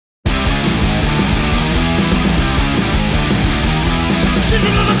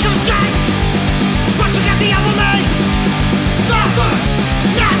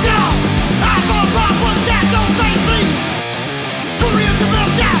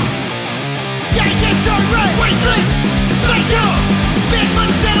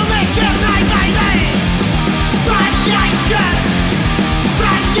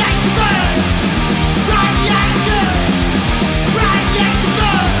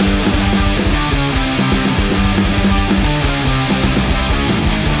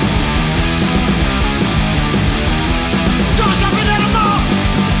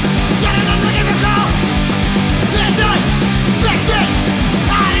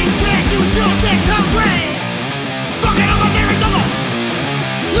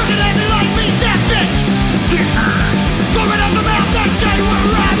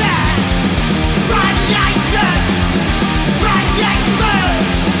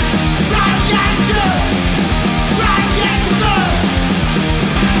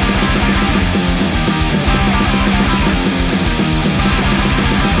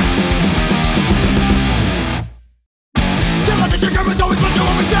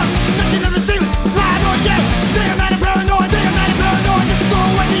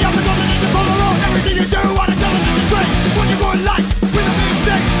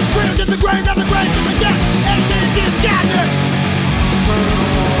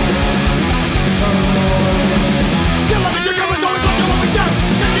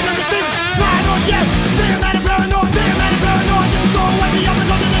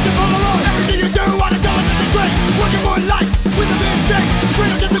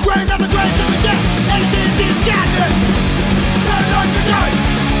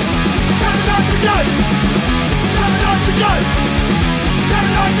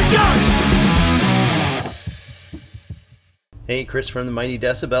Hey, Chris from the Mighty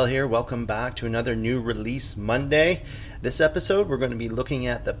Decibel here. Welcome back to another new release Monday. This episode, we're going to be looking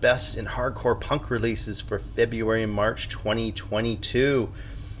at the best in hardcore punk releases for February and March 2022.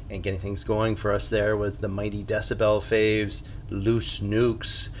 And getting things going for us there was the Mighty Decibel faves, Loose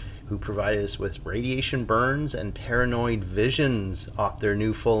Nukes, who provided us with Radiation Burns and Paranoid Visions off their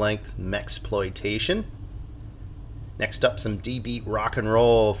new full-length Mexploitation. Next up, some D-beat rock and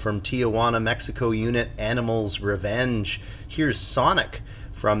roll from Tijuana, Mexico unit Animals Revenge. Here's Sonic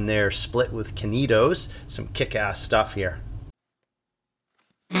from their split with Canidos. Some kick-ass stuff here.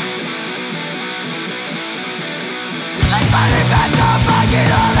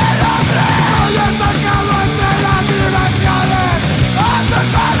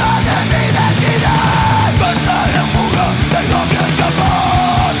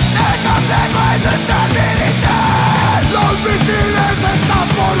 Los misiles están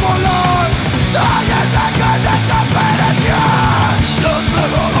por volar. Alguien deje de esta operación. Los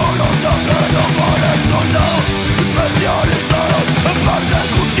megagonos no quedan por el suelo, especializados en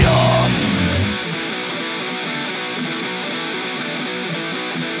persecución.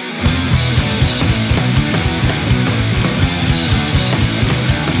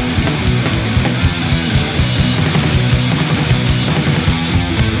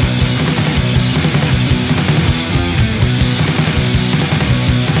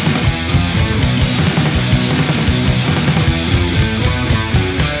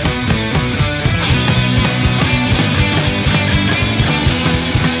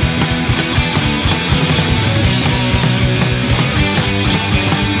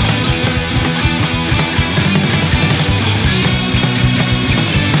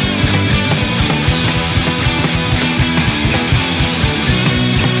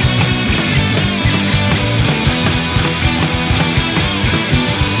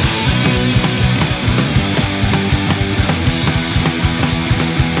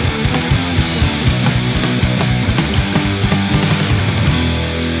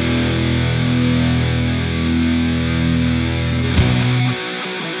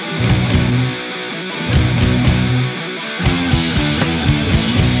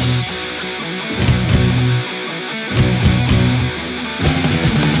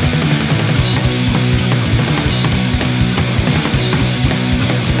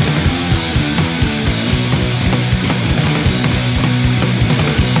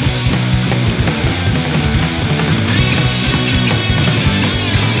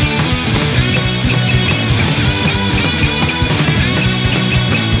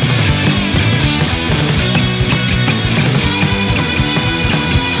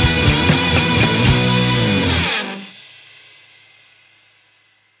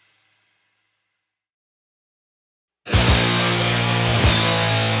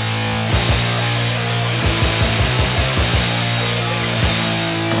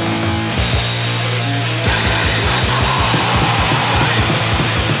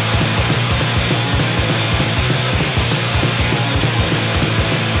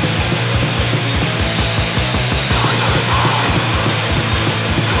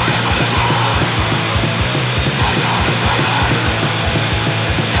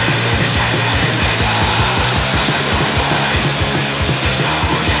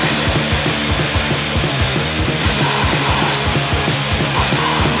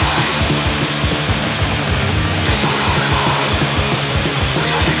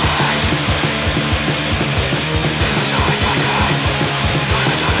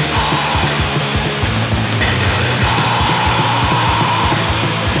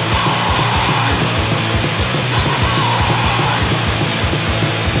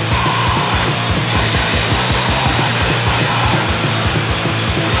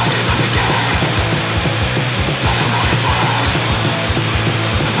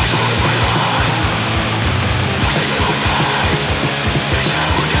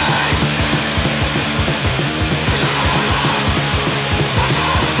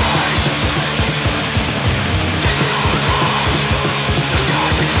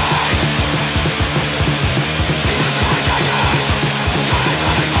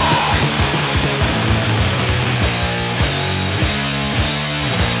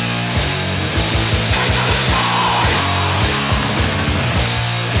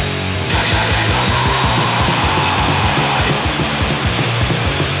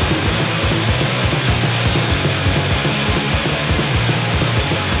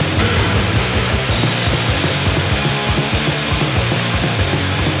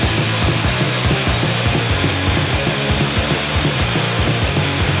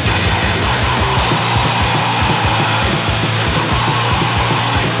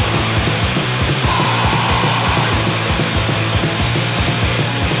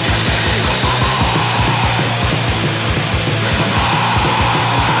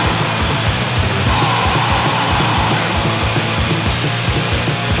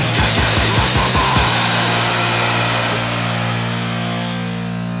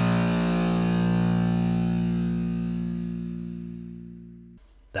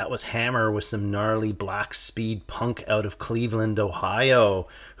 That was Hammer with some gnarly black speed punk out of Cleveland, Ohio,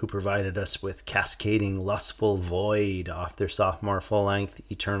 who provided us with Cascading Lustful Void off their sophomore full-length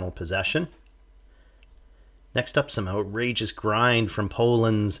Eternal Possession. Next up, some outrageous grind from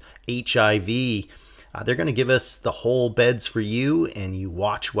Poland's HIV. They're going to give us The Whole Beds for You and You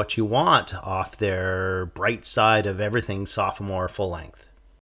Watch What You Want off their Bright Side of Everything sophomore full-length.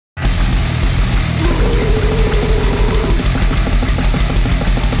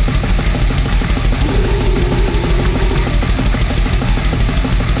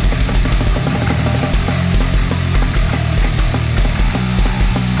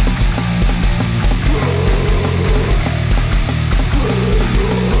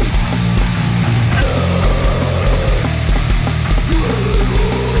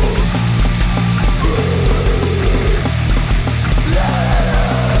 Yeah.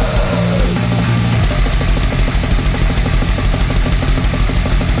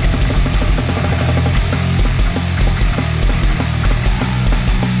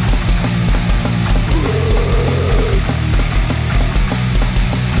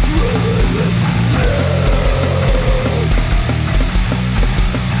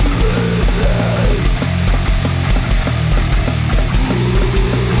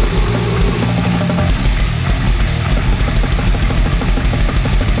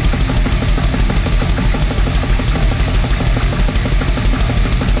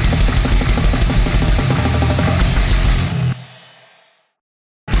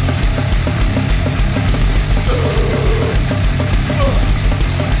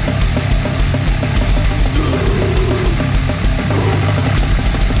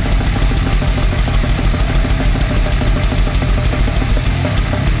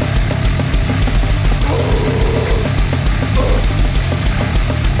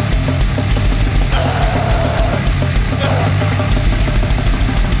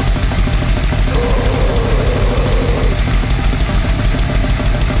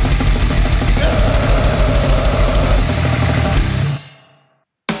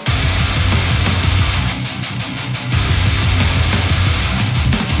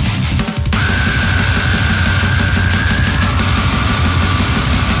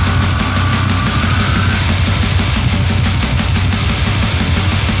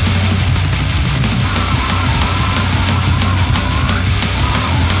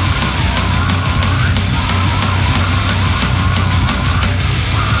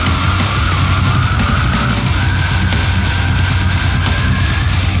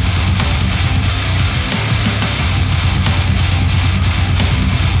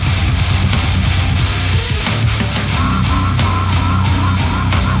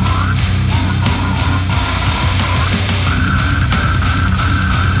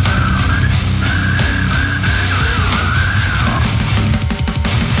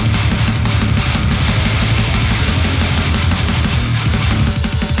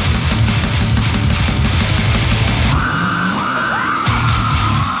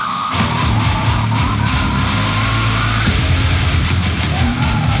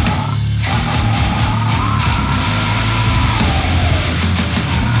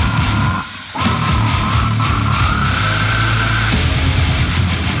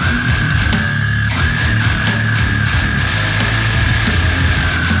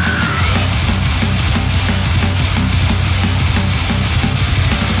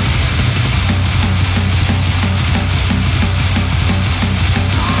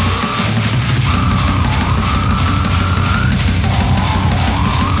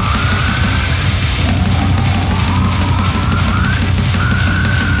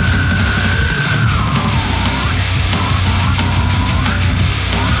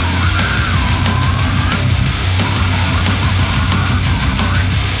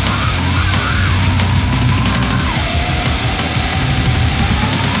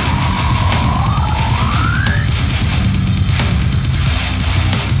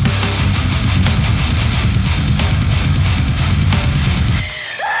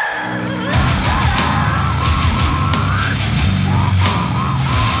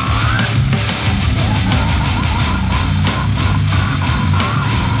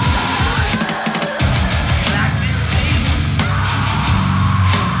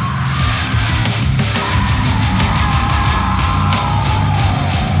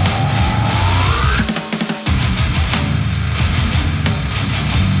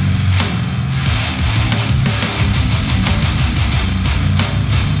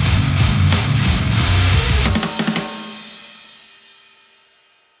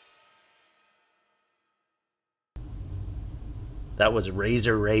 That was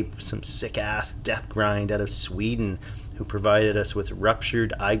Razor Rape, some sick-ass death grind out of Sweden, who provided us with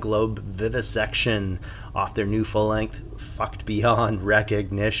Ruptured Eye Globe Vivisection off their new full-length Fucked Beyond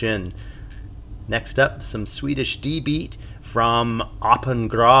Recognition. Next up, some Swedish D-beat from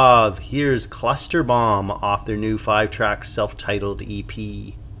Oppengrav. Here's Cluster Bomb off their new 5-track self-titled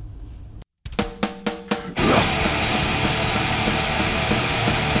EP.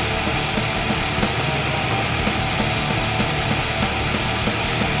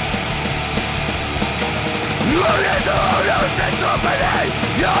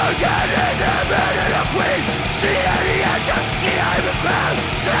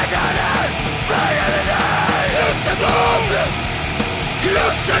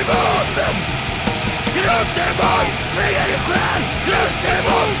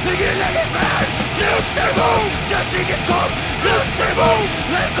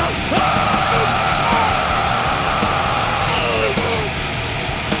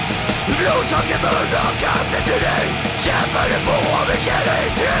 Kämpade på men känner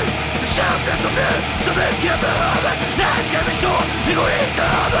inte till bestämda som du, så mycket behöver. När ska vi stå? Vi går inte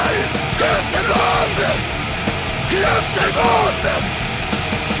över. Klusterbomb! Klusterbomb!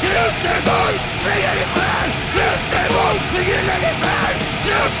 Klusterbomb! Springer i själ! Klusterbomb! Bygger lägger färg!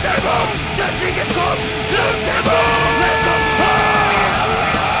 Klusterbomb! Dödsinget kom! Klusterbomb!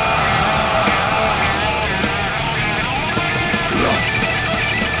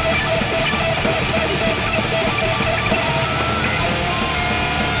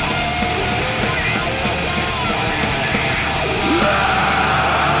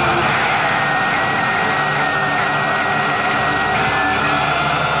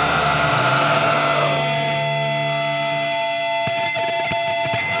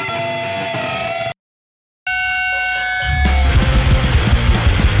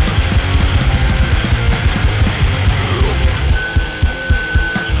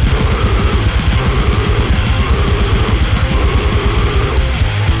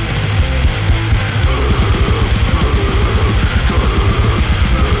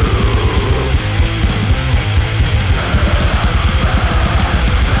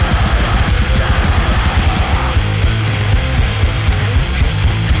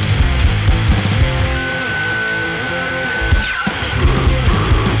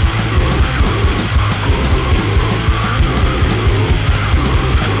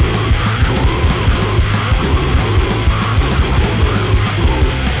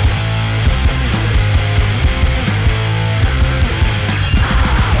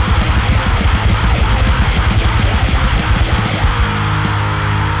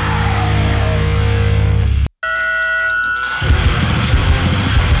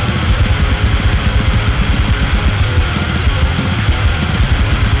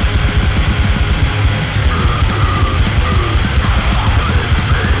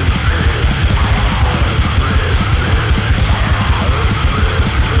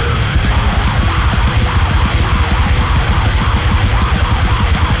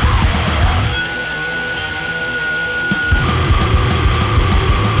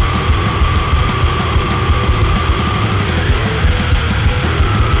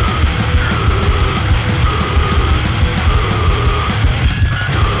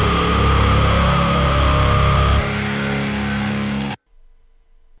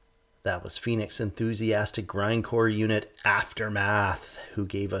 That was Phoenix enthusiastic grindcore unit Aftermath, who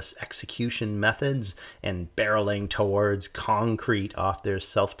gave us Execution Methods and Barreling Towards Concrete off their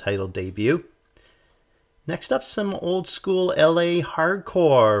self-titled debut. Next up, some old school LA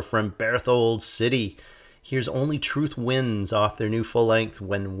hardcore from Berthold City. Here's Only Truth Wins off their new full-length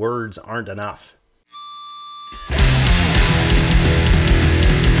When Words Aren't Enough.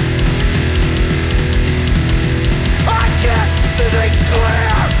 I can't see things clear.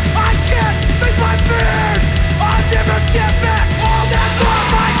 I can't face my fears. I'll never get back all that love.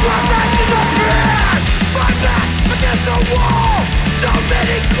 My trust has disappeared. My back against the wall. So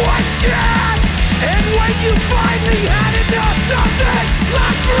many questions. And when you finally had enough, nothing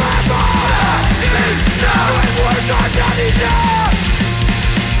lasts forever. When words are not enough.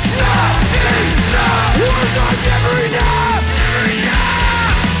 Words are never enough.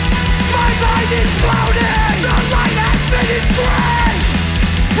 My mind is clouded. The light has faded gray.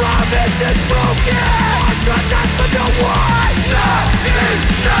 Promise is broken. I trust that for no one.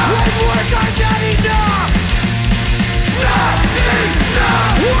 When words are not enough.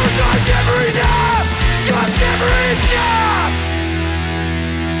 Words are never enough. Just never enough.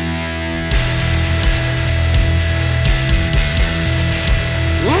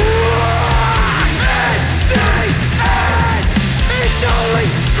 It's only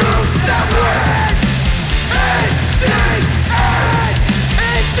truth that wins. In the end.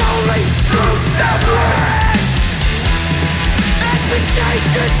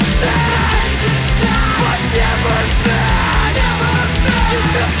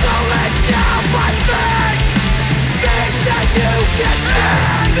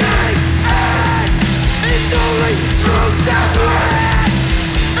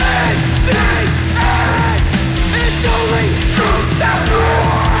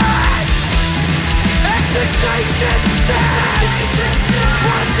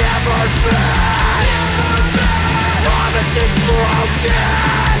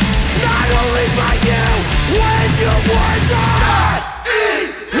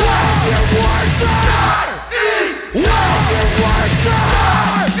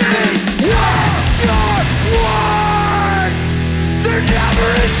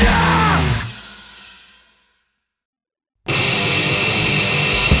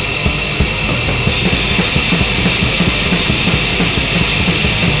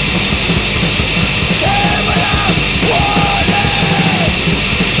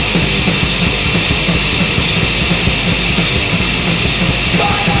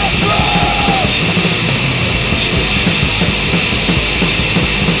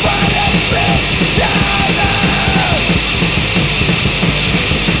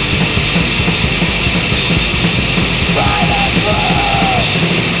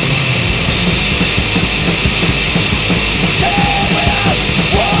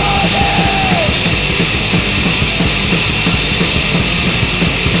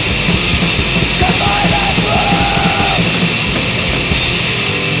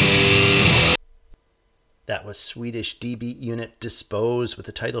 That was Swedish D-beat unit Dispose with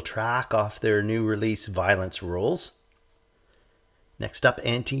the title track off their new release Violence Rules. Next up,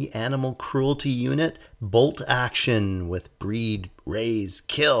 anti-animal cruelty unit Bolt Action with Breed, Raise,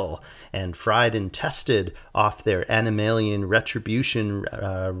 Kill, and Fried and Tested off their Animalian Retribution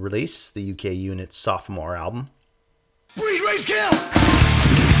release, the UK unit's sophomore album. Breed, Raise, Kill!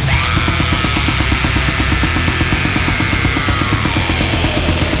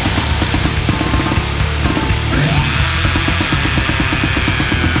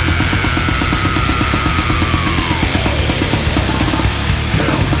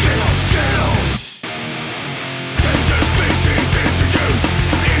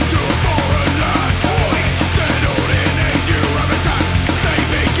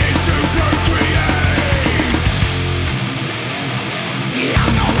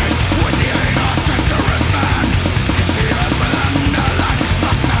 Yeah.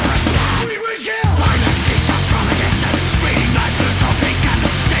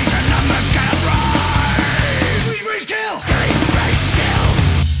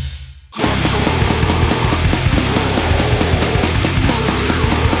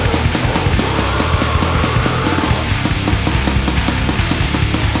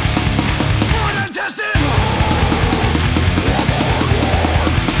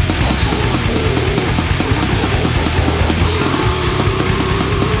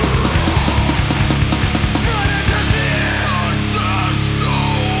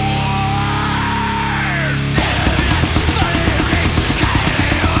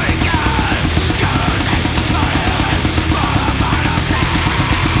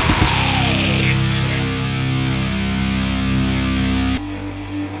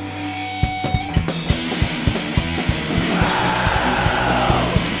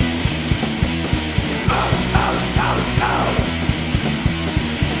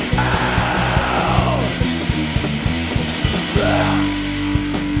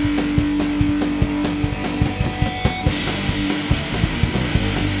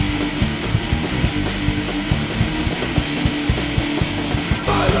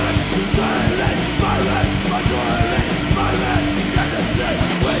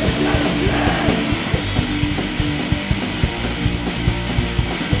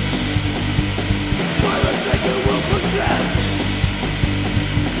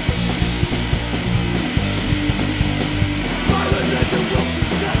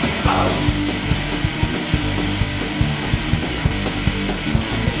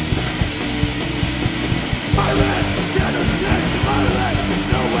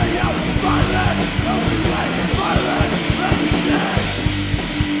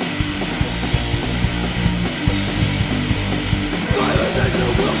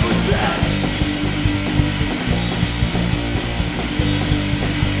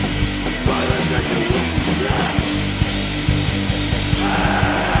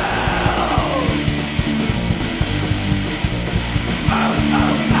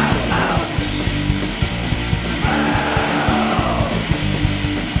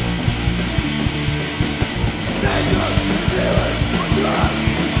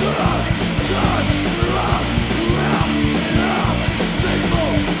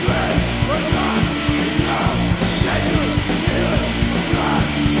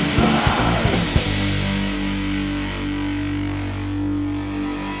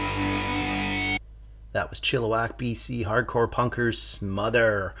 That was Chilliwack, BC hardcore punkers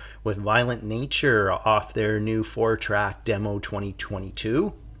Smother with Violent Nature off their new 4-track demo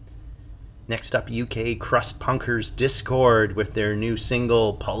 2022. Next up, UK crust punkers Discord with their new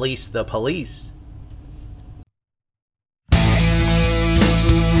single Police the Police.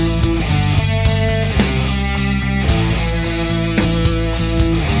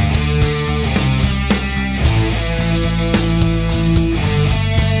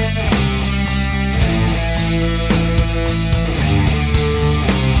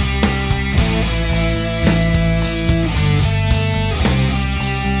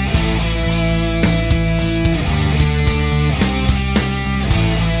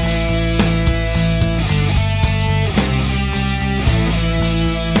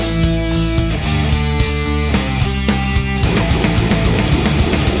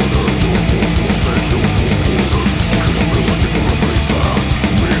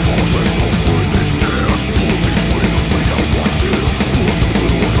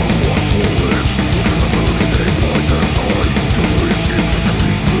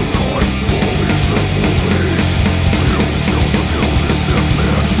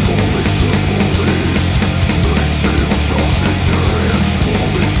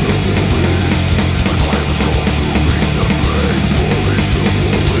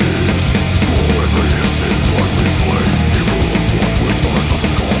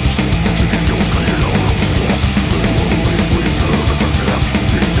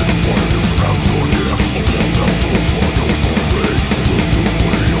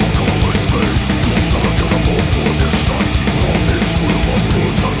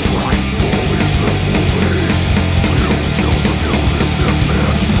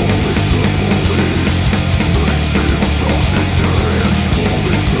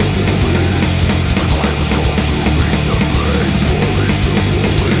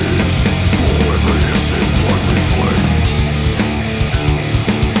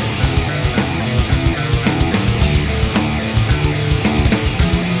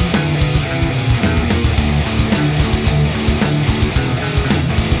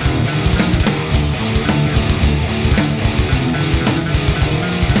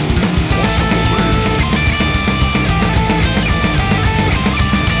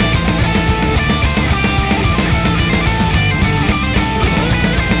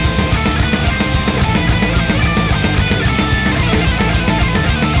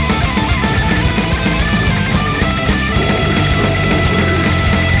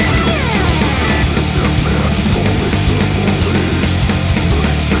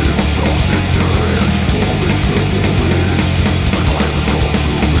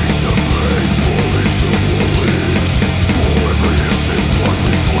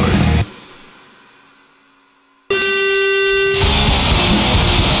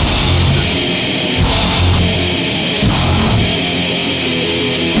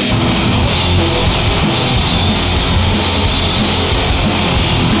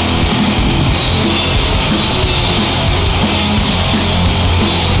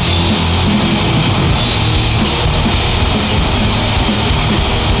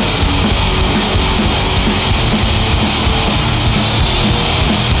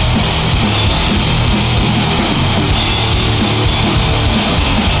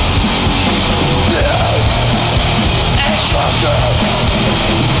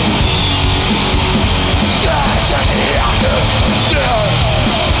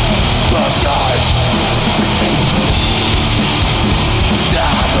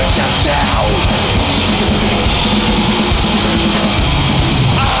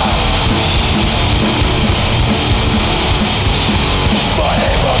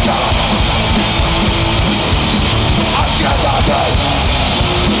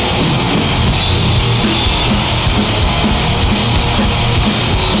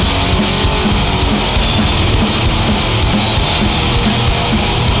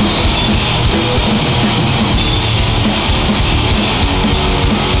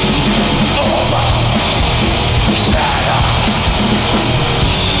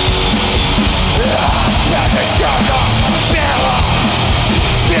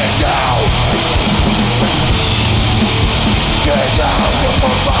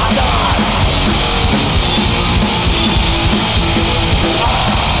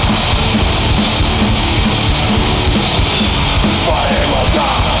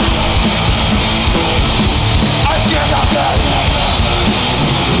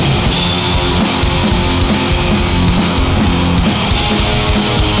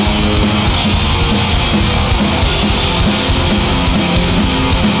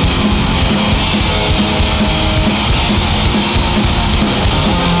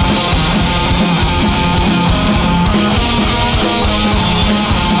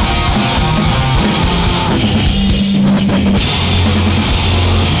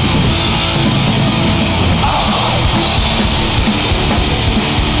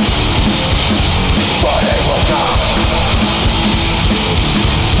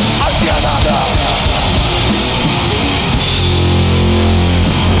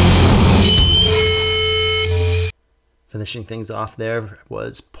 Finishing things off there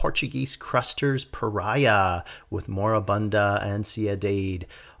was Portuguese Crusters Pariah with Moribunda Ansiedade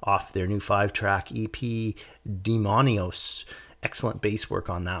off their new 5-track EP Demonios. Excellent bass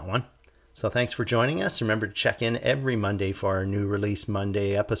work on that one. So thanks for joining us. Remember to check in every Monday for our new Release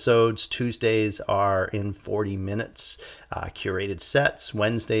Monday episodes. Tuesdays are in 40 minutes, curated sets.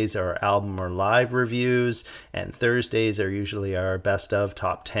 Wednesdays are album or live reviews. And Thursdays are usually our best of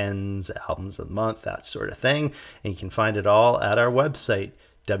top 10s, albums of the month, that sort of thing. And you can find it all at our website,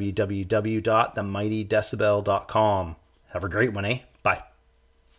 www.themightydecibel.com. Have a great one, eh? Bye.